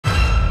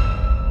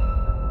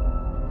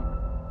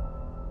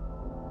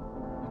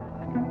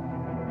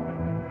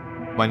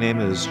My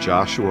name is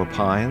Joshua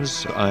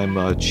Pines. I'm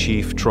a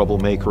chief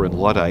troublemaker and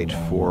Luddite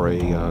for a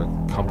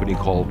company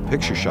called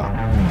Picture Shop.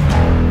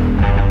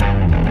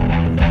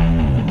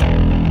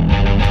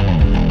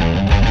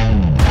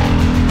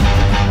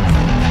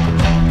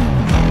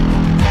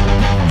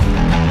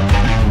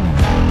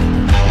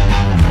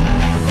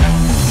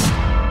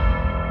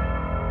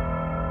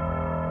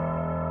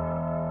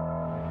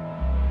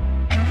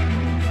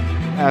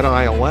 At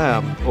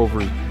ILM, over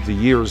the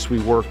years, we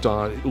worked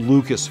on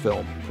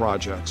Lucasfilm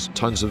projects,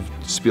 tons of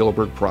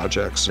Spielberg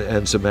projects,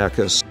 and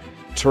Zemeckis,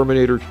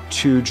 Terminator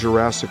 2,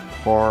 Jurassic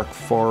Park,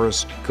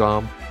 Forrest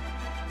Gump.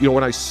 You know,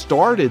 when I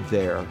started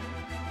there,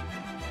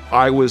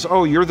 I was,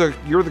 oh, you're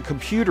the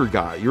computer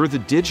guy, you're the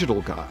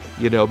digital guy,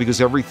 you know,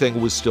 because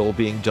everything was still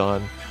being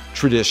done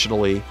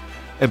traditionally.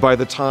 And by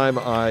the time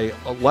I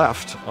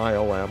left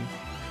ILM,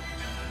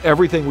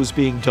 everything was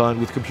being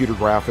done with computer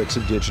graphics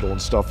and digital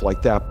and stuff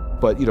like that.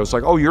 But, you know, it's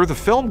like, oh, you're the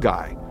film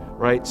guy,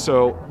 right?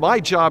 So my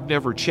job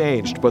never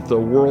changed, but the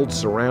world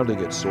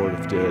surrounding it sort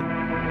of did.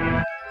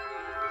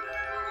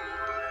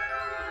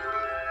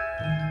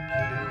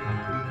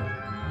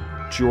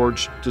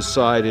 George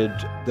decided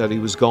that he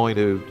was going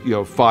to, you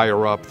know,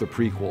 fire up the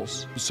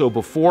prequels. So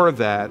before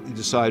that, he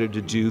decided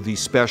to do the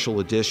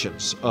special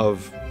editions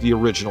of the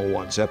original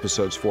ones,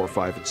 episodes 4,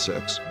 5, and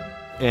 6.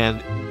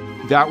 And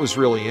that was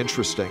really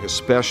interesting,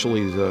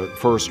 especially the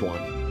first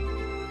one,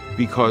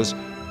 because,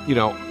 you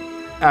know,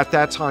 at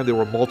that time, there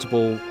were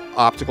multiple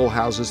optical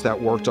houses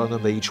that worked on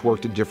them. They each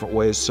worked in different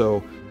ways.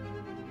 So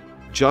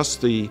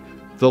just the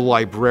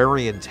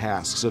librarian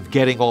tasks of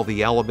getting all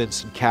the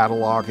elements and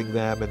cataloging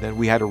them, and then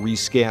we had to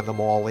rescan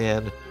them all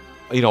in,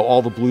 you know,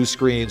 all the blue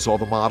screens, all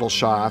the model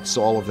shots,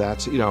 all of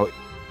that. So, you know,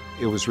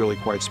 it was really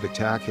quite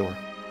spectacular.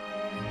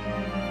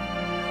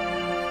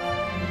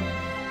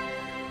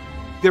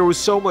 There was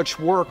so much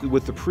work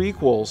with the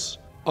prequels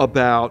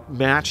about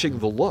matching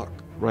the look.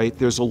 Right?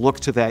 There's a look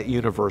to that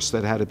universe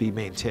that had to be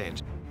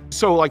maintained.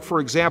 So, like, for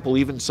example,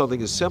 even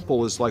something as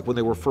simple as like when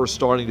they were first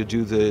starting to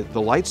do the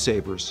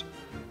lightsabers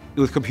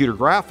with computer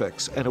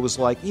graphics, and it was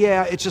like,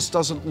 yeah, it just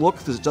doesn't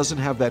look, it doesn't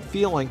have that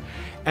feeling.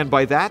 And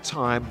by that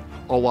time,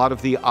 a lot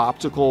of the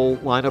optical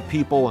lineup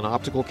people and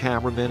optical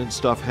cameramen and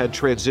stuff had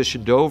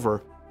transitioned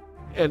over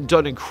and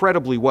done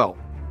incredibly well.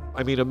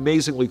 I mean,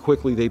 amazingly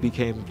quickly, they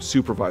became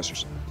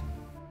supervisors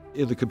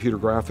in the computer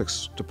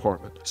graphics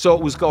department. So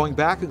it was going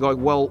back and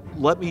going, well,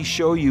 let me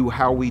show you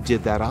how we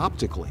did that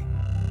optically.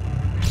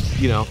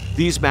 You know,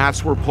 these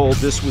mattes were pulled,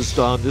 this was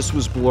done, this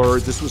was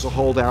blurred, this was a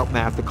holdout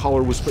matte, the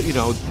color was, you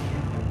know,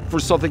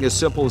 for something as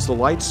simple as the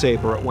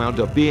lightsaber, it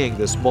wound up being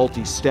this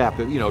multi-step,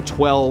 you know,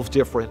 12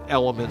 different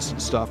elements and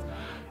stuff.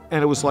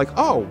 And it was like,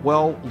 oh,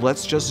 well,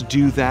 let's just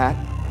do that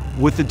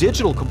with the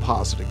digital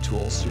compositing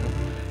tools, you know.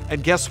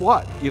 And guess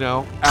what? You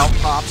know, out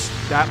pops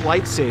that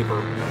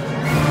lightsaber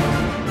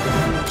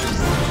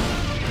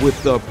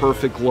with the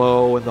perfect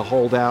glow and the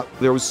holdout.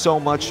 There was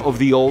so much of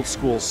the old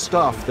school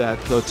stuff that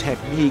the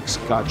techniques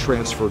got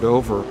transferred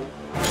over.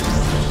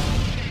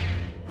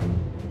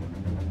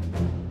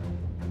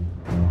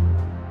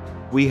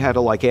 We had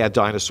to like add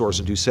dinosaurs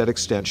and do set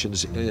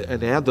extensions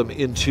and add them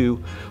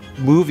into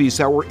movies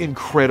that were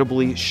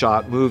incredibly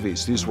shot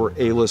movies. These were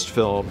A-list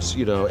films,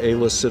 you know,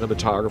 A-list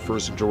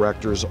cinematographers and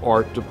directors,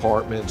 art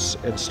departments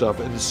and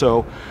stuff. And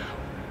so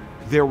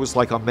there was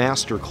like a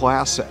master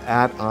class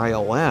at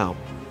ILM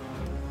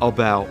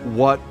about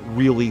what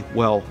really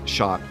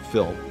well-shot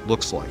film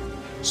looks like.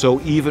 So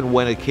even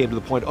when it came to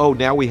the point, oh,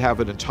 now we have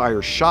an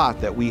entire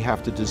shot that we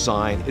have to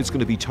design, it's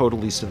going to be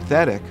totally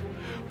synthetic,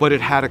 but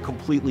it had to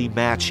completely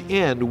match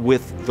in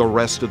with the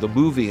rest of the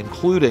movie,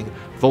 including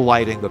the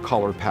lighting, the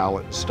color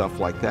palette, and stuff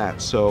like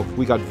that. So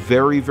we got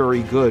very,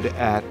 very good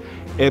at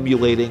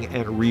emulating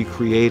and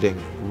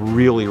recreating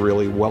really,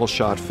 really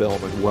well-shot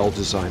film and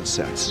well-designed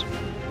sets.